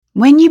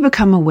When you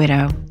become a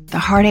widow, the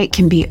heartache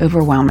can be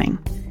overwhelming.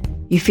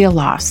 You feel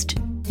lost,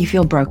 you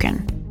feel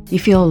broken, you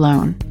feel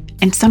alone,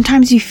 and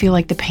sometimes you feel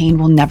like the pain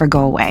will never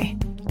go away.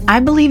 I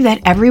believe that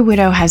every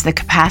widow has the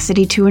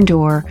capacity to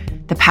endure,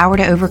 the power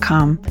to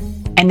overcome,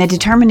 and the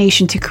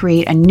determination to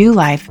create a new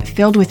life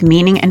filled with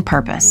meaning and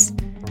purpose.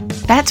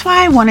 That's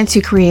why I wanted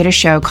to create a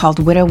show called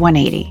Widow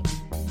 180.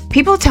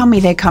 People tell me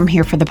they come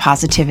here for the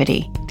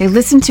positivity. They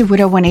listen to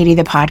Widow 180,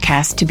 the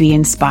podcast, to be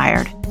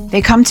inspired.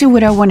 They come to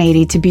Widow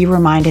 180 to be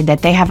reminded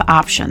that they have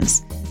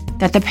options,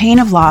 that the pain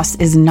of loss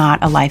is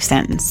not a life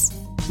sentence.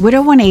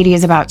 Widow 180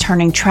 is about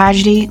turning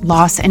tragedy,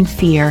 loss, and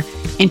fear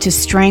into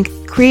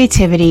strength,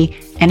 creativity,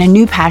 and a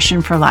new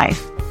passion for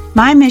life.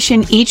 My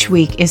mission each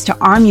week is to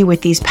arm you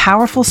with these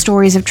powerful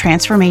stories of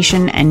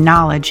transformation and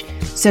knowledge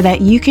so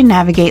that you can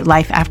navigate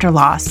life after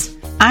loss.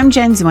 I'm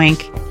Jen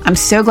Zwink. I'm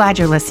so glad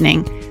you're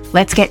listening.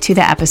 Let's get to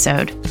the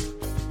episode.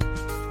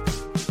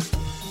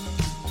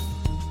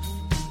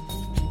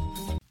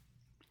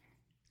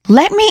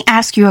 Let me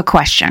ask you a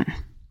question.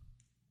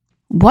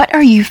 What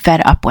are you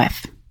fed up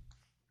with?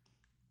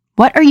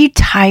 What are you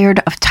tired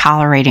of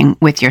tolerating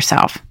with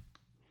yourself?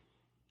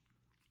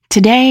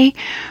 Today,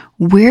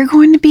 we're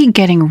going to be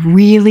getting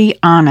really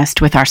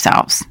honest with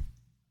ourselves.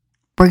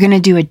 We're going to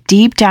do a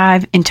deep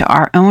dive into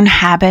our own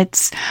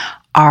habits,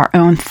 our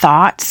own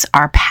thoughts,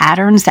 our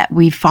patterns that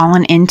we've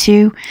fallen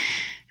into,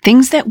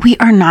 things that we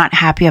are not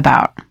happy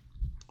about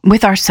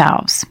with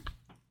ourselves,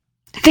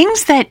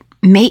 things that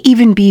may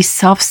even be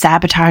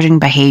self-sabotaging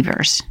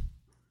behaviors.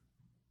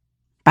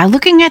 By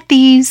looking at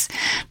these,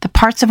 the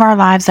parts of our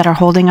lives that are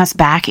holding us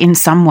back in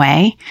some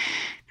way,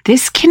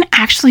 this can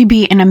actually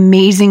be an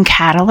amazing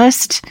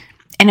catalyst,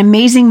 an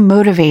amazing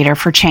motivator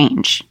for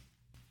change.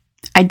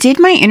 I did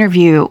my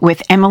interview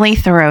with Emily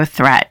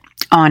Thoreau-Threat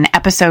on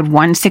episode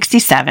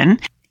 167,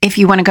 if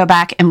you want to go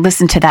back and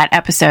listen to that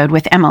episode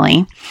with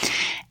Emily.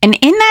 And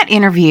in that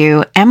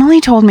interview, Emily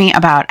told me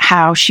about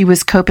how she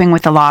was coping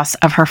with the loss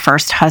of her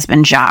first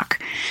husband,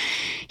 Jacques.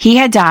 He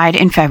had died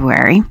in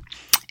February,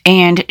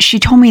 and she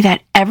told me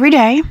that every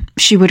day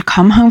she would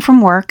come home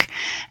from work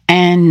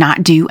and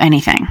not do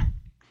anything.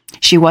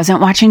 She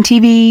wasn't watching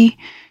TV.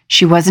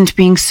 She wasn't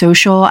being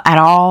social at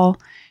all.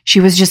 She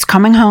was just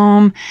coming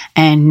home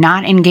and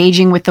not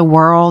engaging with the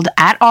world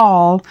at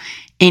all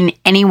in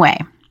any way.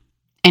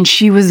 And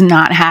she was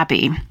not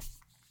happy.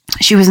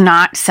 She was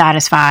not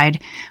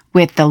satisfied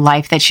with the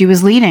life that she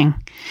was leading.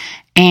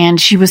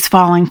 And she was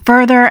falling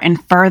further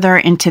and further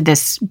into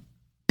this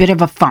bit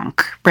of a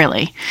funk,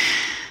 really.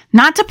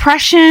 Not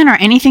depression or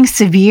anything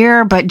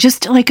severe, but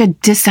just like a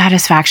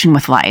dissatisfaction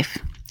with life.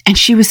 And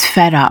she was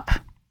fed up.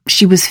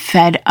 She was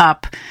fed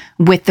up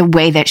with the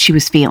way that she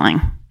was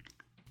feeling.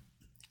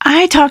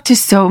 I talk to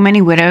so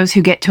many widows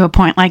who get to a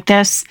point like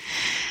this.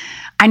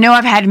 I know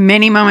I've had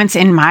many moments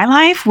in my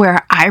life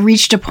where I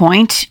reached a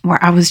point where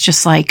I was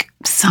just like,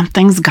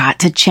 something's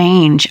got to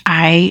change.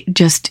 I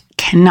just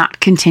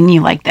cannot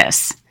continue like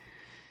this.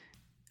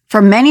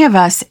 For many of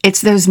us,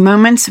 it's those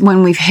moments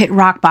when we've hit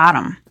rock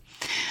bottom.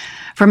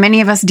 For many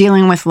of us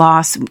dealing with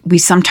loss, we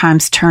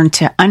sometimes turn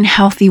to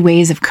unhealthy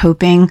ways of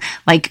coping,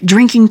 like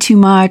drinking too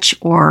much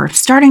or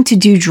starting to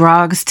do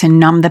drugs to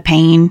numb the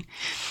pain.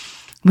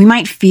 We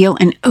might feel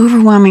an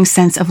overwhelming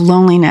sense of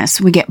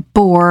loneliness. We get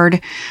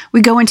bored.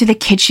 We go into the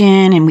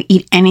kitchen and we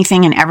eat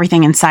anything and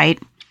everything in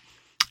sight.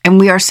 And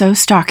we are so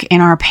stuck in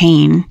our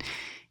pain.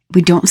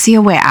 We don't see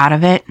a way out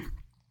of it.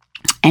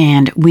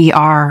 And we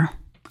are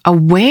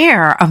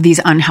aware of these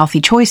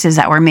unhealthy choices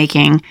that we're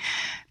making,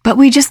 but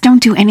we just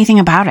don't do anything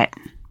about it.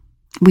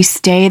 We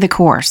stay the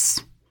course.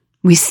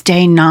 We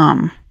stay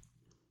numb.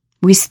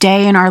 We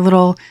stay in our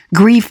little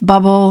grief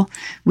bubble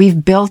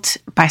we've built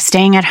by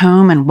staying at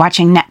home and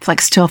watching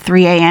Netflix till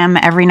 3 a.m.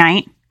 every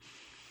night.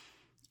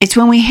 It's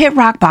when we hit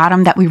rock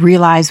bottom that we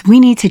realize we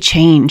need to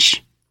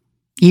change.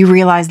 You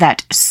realize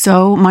that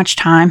so much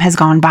time has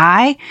gone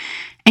by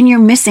and you're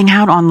missing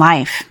out on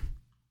life.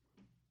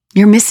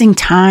 You're missing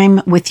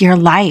time with your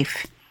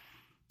life.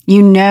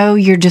 You know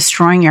you're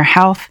destroying your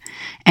health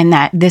and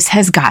that this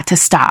has got to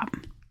stop.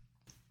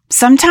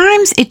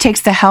 Sometimes it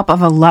takes the help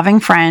of a loving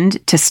friend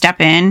to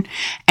step in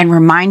and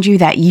remind you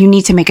that you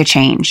need to make a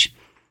change,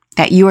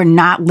 that you are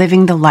not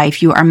living the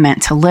life you are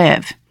meant to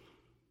live.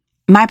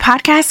 My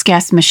podcast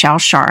guest, Michelle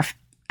Scharf,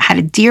 had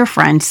a dear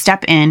friend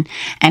step in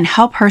and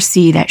help her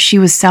see that she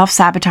was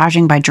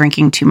self-sabotaging by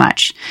drinking too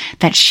much,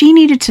 that she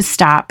needed to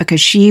stop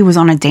because she was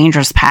on a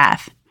dangerous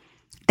path.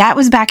 That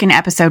was back in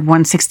episode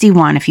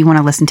 161, if you want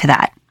to listen to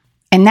that.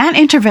 And that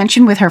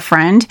intervention with her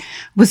friend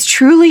was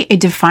truly a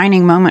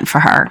defining moment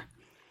for her.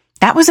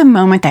 That was a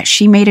moment that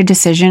she made a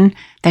decision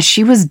that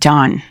she was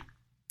done.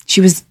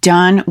 She was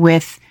done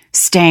with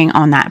staying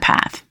on that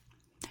path.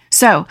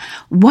 So,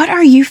 what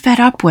are you fed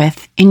up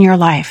with in your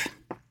life?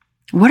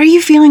 What are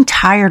you feeling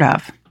tired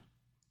of?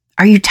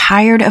 Are you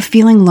tired of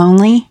feeling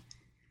lonely?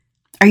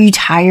 Are you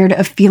tired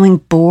of feeling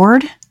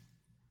bored?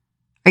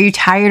 Are you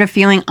tired of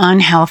feeling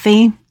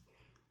unhealthy?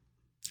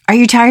 Are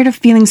you tired of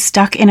feeling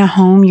stuck in a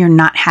home you're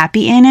not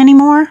happy in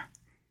anymore?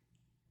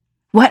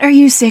 What are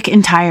you sick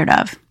and tired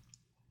of?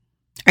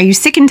 Are you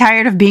sick and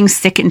tired of being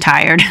sick and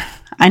tired?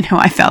 I know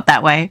I felt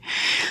that way.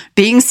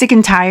 Being sick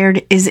and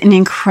tired is an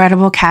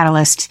incredible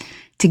catalyst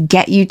to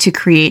get you to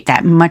create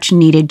that much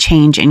needed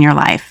change in your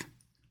life.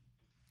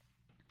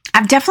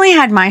 I've definitely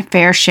had my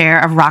fair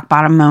share of rock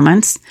bottom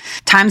moments,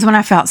 times when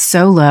I felt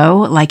so low,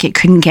 like it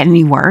couldn't get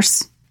any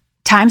worse,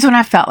 times when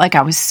I felt like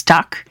I was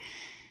stuck.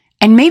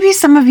 And maybe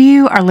some of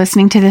you are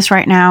listening to this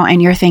right now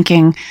and you're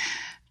thinking,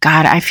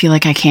 God, I feel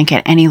like I can't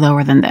get any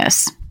lower than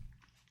this.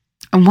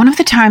 And one of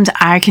the times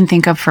I can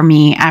think of for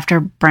me after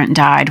Brent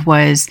died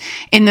was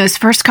in those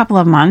first couple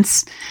of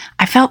months,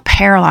 I felt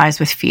paralyzed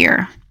with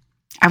fear.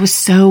 I was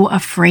so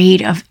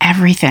afraid of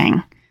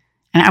everything.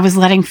 And I was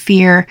letting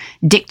fear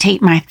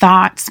dictate my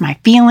thoughts, my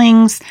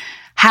feelings,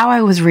 how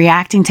I was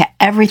reacting to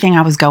everything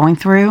I was going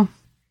through.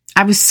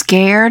 I was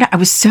scared. I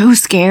was so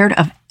scared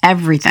of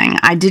everything.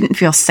 I didn't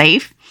feel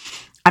safe.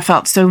 I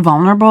felt so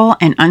vulnerable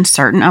and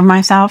uncertain of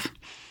myself.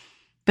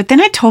 But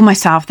then I told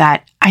myself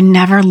that I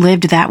never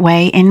lived that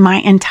way in my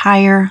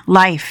entire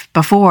life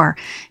before,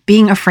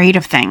 being afraid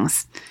of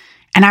things.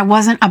 And I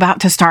wasn't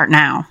about to start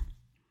now.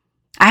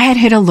 I had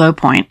hit a low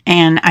point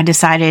and I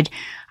decided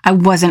I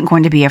wasn't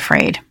going to be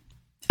afraid.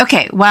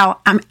 Okay,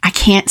 well, I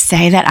can't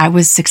say that I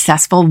was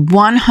successful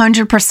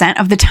 100%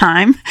 of the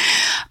time,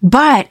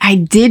 but I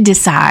did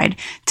decide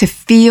to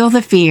feel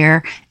the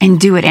fear and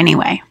do it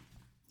anyway.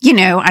 You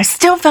know, I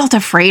still felt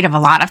afraid of a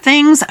lot of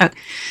things.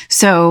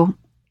 So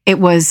it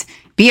was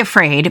be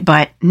afraid,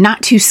 but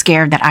not too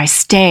scared that I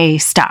stay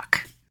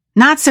stuck.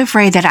 Not so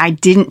afraid that I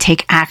didn't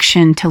take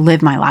action to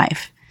live my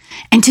life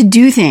and to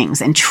do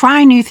things and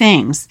try new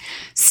things,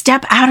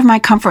 step out of my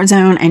comfort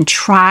zone and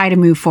try to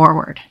move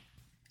forward.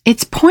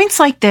 It's points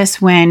like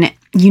this when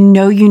you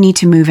know you need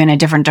to move in a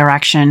different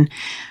direction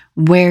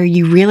where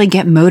you really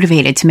get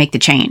motivated to make the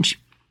change.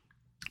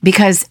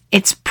 Because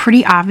it's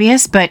pretty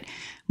obvious, but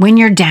when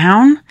you're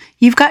down,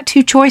 you've got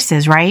two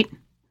choices, right?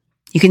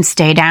 You can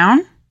stay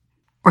down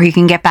or you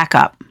can get back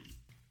up.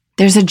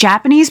 There's a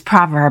Japanese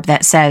proverb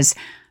that says,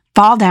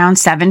 fall down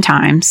 7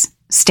 times,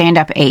 stand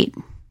up 8.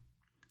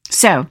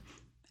 So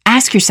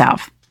ask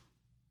yourself,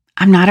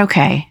 I'm not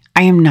okay.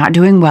 I am not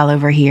doing well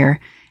over here.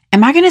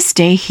 Am I going to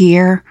stay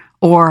here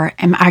or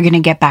am I going to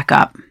get back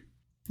up?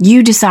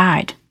 You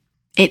decide.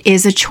 It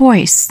is a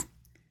choice.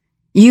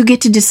 You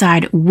get to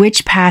decide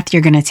which path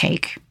you're going to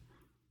take.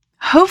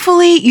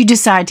 Hopefully you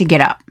decide to get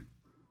up.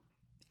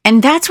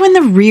 And that's when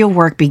the real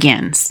work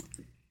begins.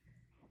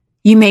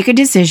 You make a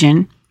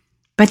decision,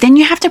 but then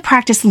you have to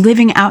practice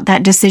living out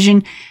that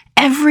decision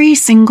every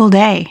single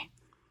day.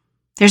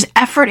 There's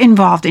effort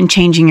involved in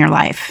changing your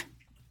life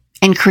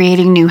and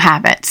creating new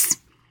habits.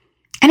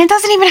 And it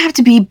doesn't even have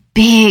to be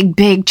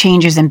big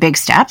changes and big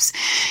steps.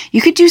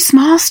 You could do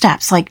small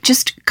steps like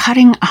just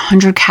cutting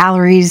 100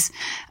 calories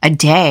a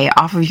day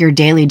off of your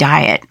daily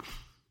diet.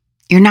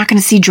 You're not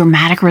going to see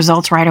dramatic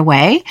results right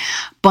away,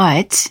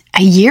 but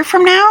a year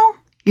from now,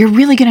 you're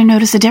really going to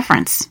notice a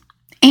difference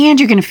and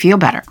you're going to feel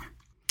better.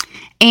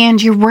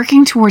 And you're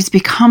working towards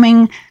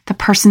becoming the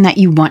person that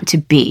you want to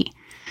be.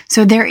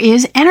 So there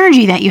is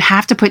energy that you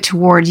have to put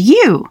towards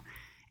you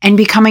and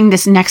becoming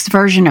this next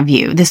version of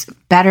you, this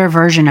better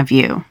version of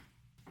you.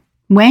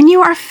 When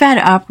you are fed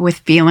up with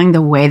feeling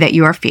the way that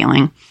you are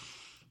feeling,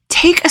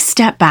 take a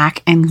step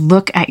back and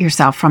look at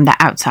yourself from the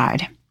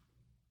outside.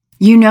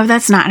 You know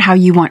that's not how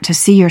you want to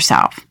see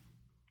yourself.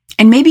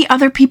 And maybe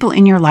other people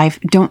in your life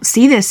don't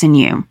see this in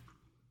you.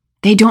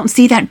 They don't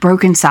see that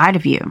broken side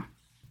of you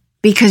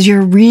because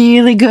you're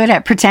really good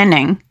at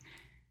pretending.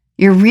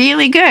 You're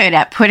really good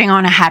at putting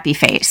on a happy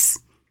face.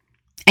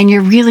 And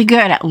you're really good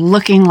at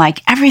looking like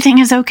everything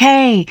is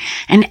okay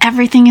and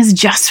everything is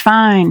just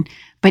fine.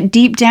 But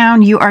deep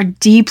down, you are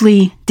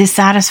deeply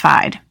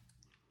dissatisfied.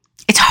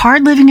 It's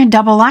hard living a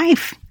double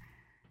life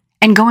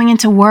and going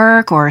into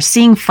work or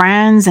seeing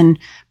friends and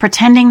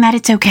pretending that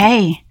it's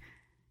okay.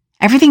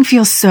 Everything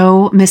feels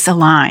so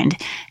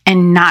misaligned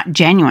and not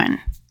genuine.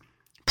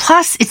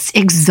 Plus, it's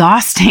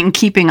exhausting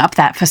keeping up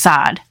that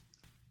facade.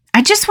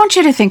 I just want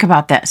you to think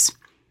about this.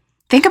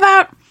 Think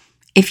about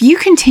if you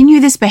continue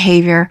this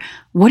behavior,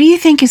 what do you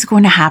think is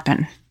going to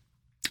happen?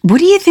 What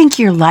do you think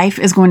your life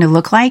is going to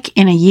look like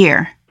in a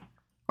year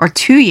or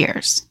 2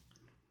 years?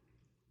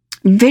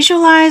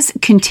 Visualize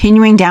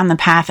continuing down the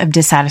path of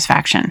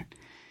dissatisfaction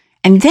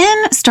and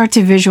then start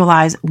to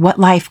visualize what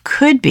life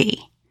could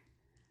be.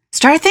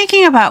 Start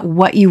thinking about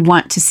what you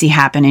want to see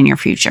happen in your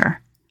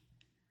future.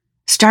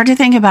 Start to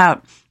think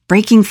about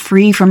breaking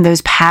free from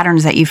those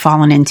patterns that you've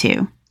fallen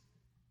into.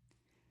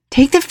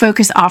 Take the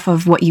focus off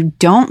of what you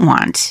don't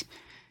want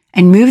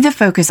and move the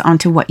focus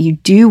onto what you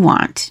do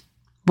want,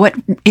 what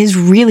is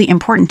really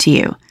important to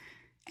you,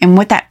 and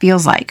what that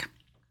feels like.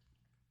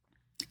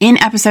 In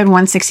episode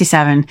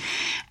 167,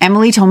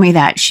 Emily told me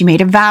that she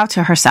made a vow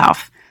to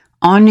herself.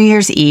 On New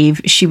Year's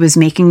Eve, she was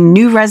making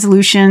new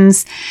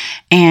resolutions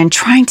and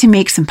trying to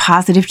make some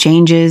positive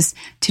changes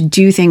to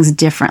do things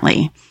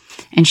differently.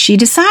 And she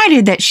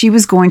decided that she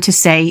was going to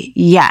say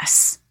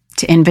yes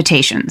to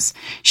invitations.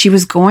 She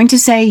was going to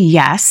say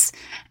yes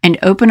and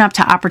open up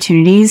to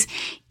opportunities,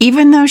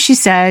 even though she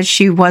said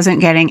she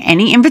wasn't getting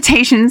any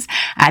invitations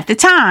at the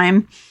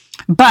time.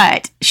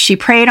 But she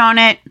prayed on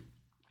it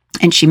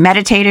and she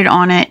meditated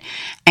on it.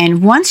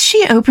 And once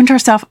she opened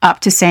herself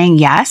up to saying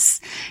yes,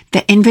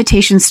 the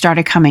invitations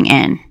started coming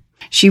in.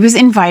 She was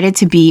invited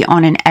to be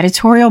on an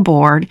editorial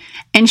board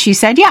and she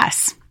said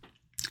yes.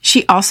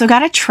 She also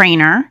got a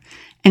trainer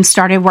and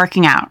started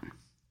working out.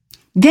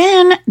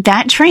 Then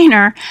that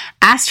trainer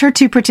asked her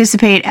to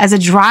participate as a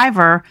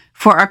driver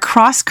for a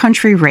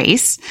cross-country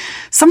race,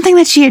 something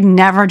that she had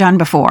never done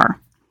before.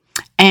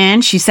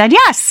 And she said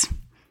yes.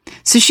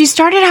 So she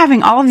started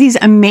having all of these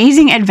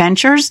amazing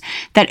adventures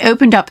that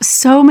opened up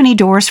so many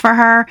doors for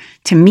her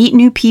to meet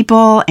new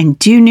people and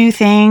do new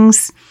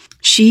things.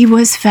 She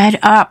was fed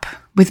up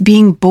with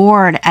being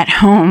bored at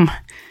home,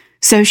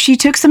 so she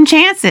took some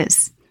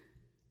chances.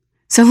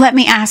 So let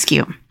me ask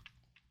you,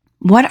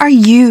 what are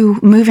you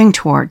moving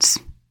towards?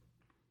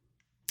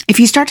 If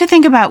you start to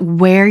think about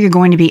where you're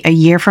going to be a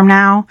year from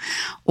now,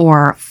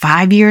 or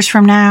 5 years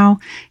from now,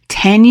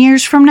 10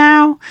 years from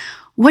now,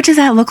 what does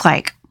that look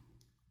like?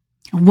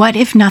 What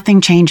if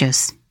nothing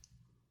changes?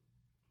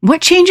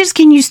 What changes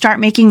can you start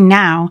making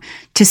now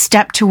to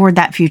step toward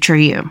that future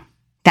you,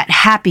 that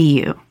happy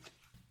you?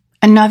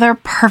 Another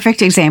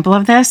perfect example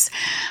of this,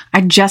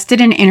 I just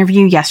did an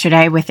interview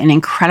yesterday with an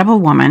incredible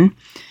woman.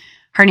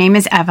 Her name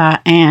is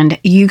Eva, and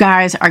you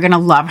guys are going to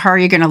love her.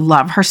 You're going to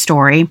love her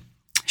story.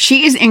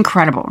 She is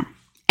incredible.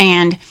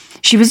 And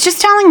she was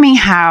just telling me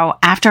how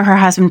after her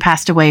husband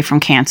passed away from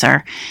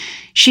cancer,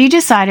 she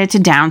decided to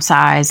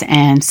downsize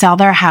and sell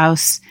their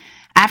house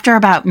after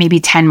about maybe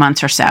 10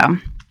 months or so.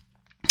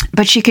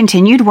 But she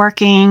continued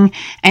working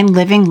and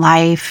living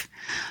life.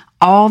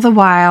 All the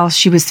while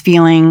she was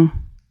feeling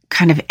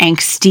kind of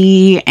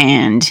angsty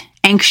and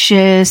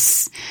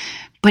anxious.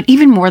 But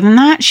even more than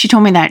that, she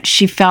told me that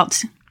she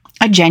felt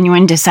a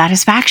genuine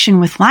dissatisfaction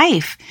with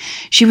life.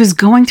 She was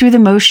going through the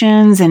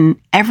motions and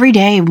every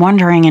day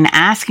wondering and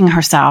asking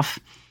herself,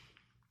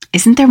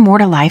 isn't there more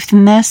to life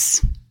than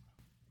this?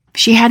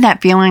 She had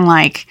that feeling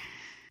like,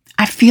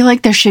 I feel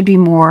like there should be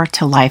more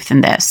to life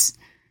than this.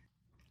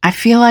 I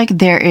feel like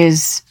there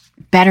is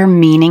better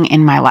meaning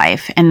in my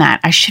life and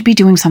that I should be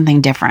doing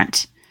something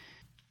different.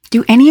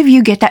 Do any of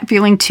you get that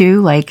feeling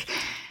too? Like,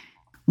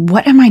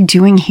 what am I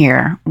doing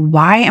here?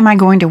 Why am I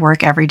going to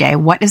work every day?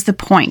 What is the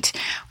point?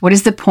 What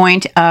is the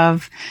point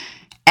of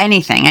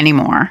anything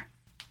anymore?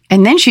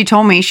 And then she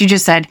told me, she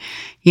just said,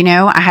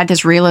 I had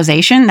this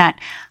realization that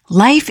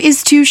life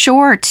is too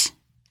short.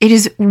 It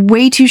is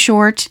way too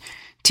short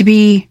to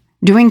be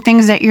doing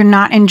things that you're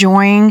not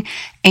enjoying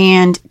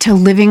and to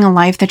living a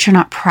life that you're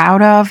not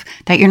proud of,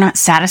 that you're not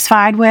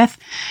satisfied with.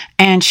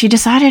 And she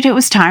decided it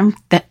was time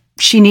that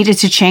she needed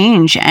to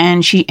change,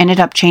 and she ended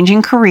up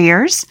changing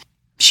careers.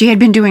 She had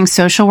been doing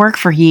social work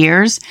for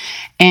years,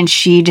 and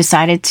she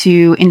decided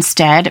to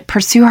instead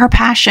pursue her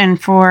passion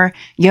for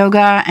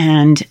yoga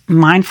and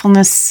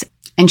mindfulness.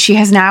 And she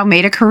has now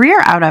made a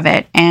career out of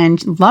it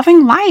and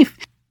loving life.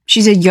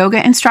 She's a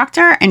yoga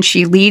instructor and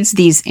she leads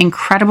these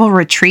incredible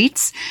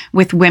retreats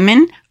with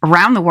women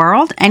around the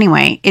world.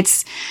 Anyway,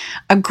 it's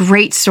a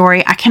great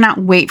story. I cannot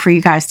wait for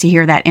you guys to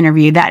hear that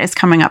interview. That is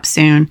coming up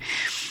soon.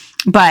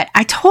 But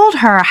I told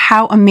her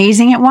how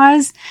amazing it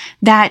was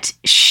that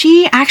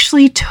she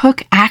actually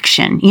took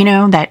action,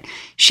 that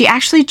she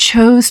actually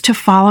chose to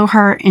follow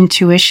her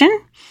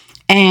intuition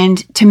and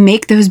to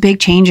make those big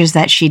changes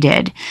that she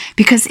did.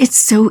 Because it's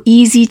so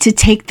easy to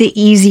take the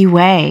easy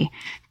way,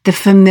 the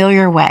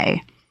familiar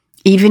way.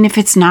 Even if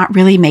it's not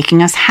really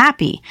making us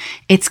happy,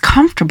 it's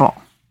comfortable.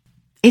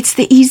 It's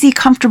the easy,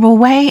 comfortable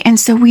way, and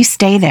so we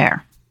stay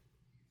there.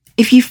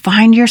 If you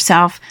find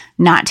yourself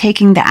not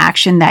taking the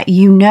action that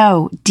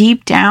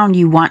deep down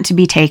you want to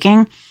be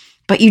taking,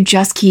 but you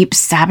just keep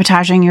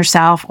sabotaging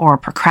yourself or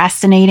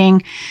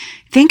procrastinating,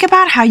 think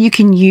about how you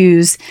can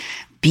use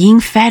being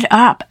fed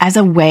up as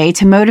a way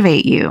to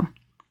motivate you,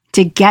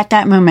 to get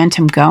that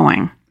momentum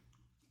going.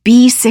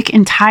 Be sick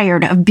and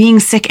tired of being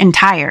sick and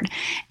tired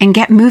and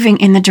get moving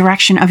in the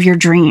direction of your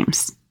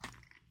dreams.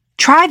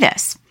 Try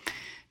this.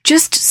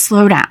 Just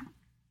slow down.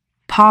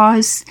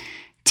 Pause.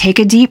 Take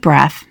a deep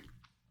breath.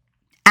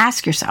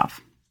 Ask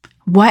yourself,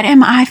 what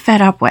am I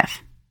fed up with?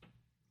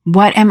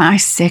 What am I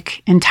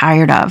sick and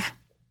tired of?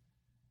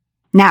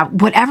 Now,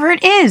 whatever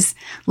it is,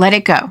 let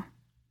it go.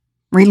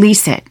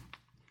 Release it.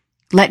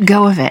 Let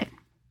go of it.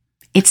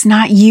 It's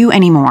not you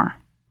anymore.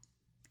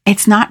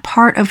 It's not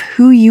part of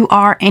who you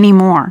are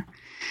anymore.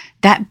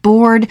 That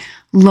bored,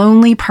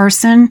 lonely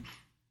person,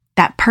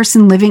 that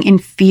person living in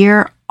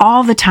fear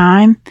all the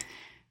time,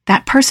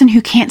 that person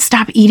who can't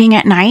stop eating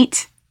at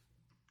night,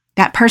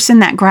 that person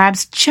that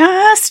grabs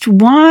just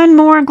one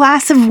more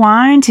glass of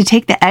wine to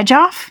take the edge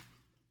off,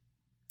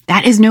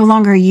 that is no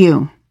longer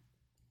you.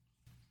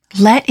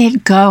 Let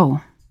it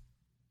go.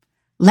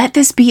 Let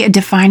this be a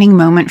defining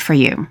moment for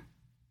you.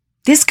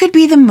 This could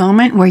be the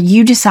moment where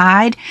you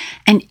decide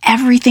and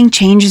everything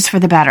changes for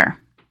the better.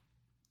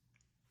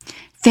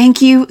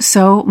 Thank you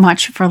so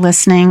much for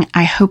listening.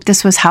 I hope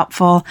this was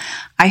helpful.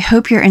 I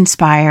hope you're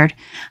inspired.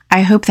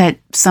 I hope that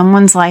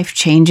someone's life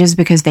changes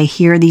because they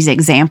hear these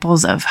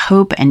examples of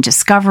hope and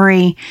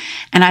discovery.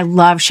 And I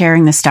love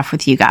sharing this stuff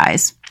with you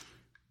guys.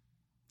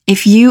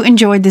 If you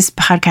enjoyed this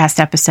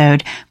podcast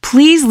episode,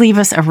 please leave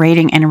us a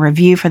rating and a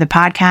review for the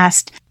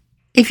podcast.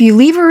 If you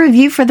leave a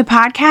review for the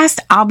podcast,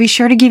 I'll be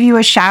sure to give you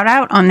a shout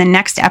out on the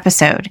next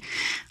episode.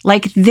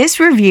 Like this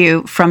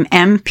review from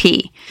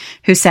MP,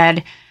 who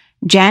said,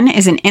 Jen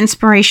is an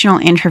inspirational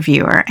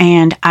interviewer,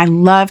 and I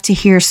love to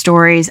hear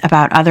stories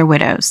about other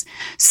widows.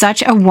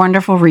 Such a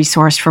wonderful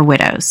resource for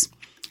widows.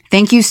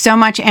 Thank you so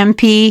much,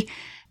 MP.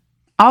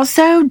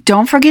 Also,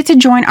 don't forget to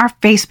join our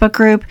Facebook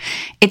group.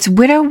 It's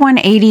Widow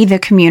 180 The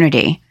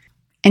Community.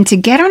 And to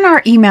get on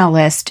our email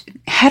list,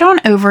 head on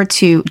over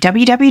to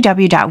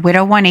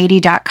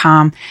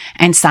www.widow180.com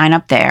and sign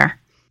up there.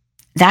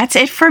 That's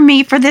it for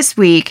me for this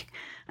week.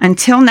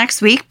 Until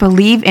next week,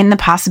 believe in the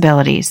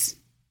possibilities.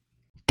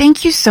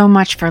 Thank you so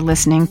much for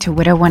listening to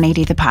Widow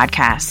 180 the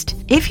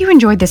podcast. If you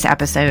enjoyed this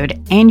episode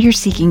and you're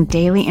seeking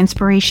daily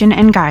inspiration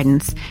and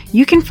guidance,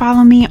 you can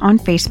follow me on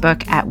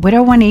Facebook at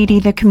Widow 180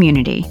 the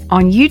Community,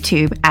 on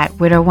YouTube at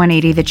Widow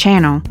 180 the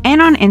channel,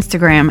 and on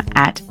Instagram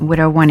at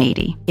Widow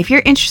 180. If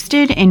you're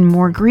interested in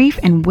more grief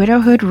and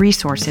widowhood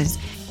resources,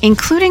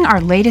 including our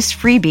latest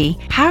freebie,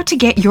 How to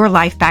Get Your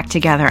Life Back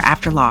Together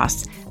After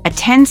Loss, a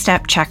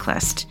 10-step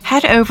checklist,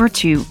 head over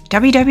to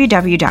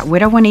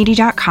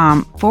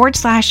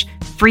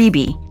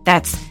www.widow180.com/freebie.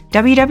 That's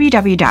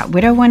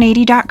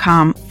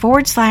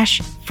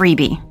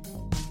www.widow180.com/freebie.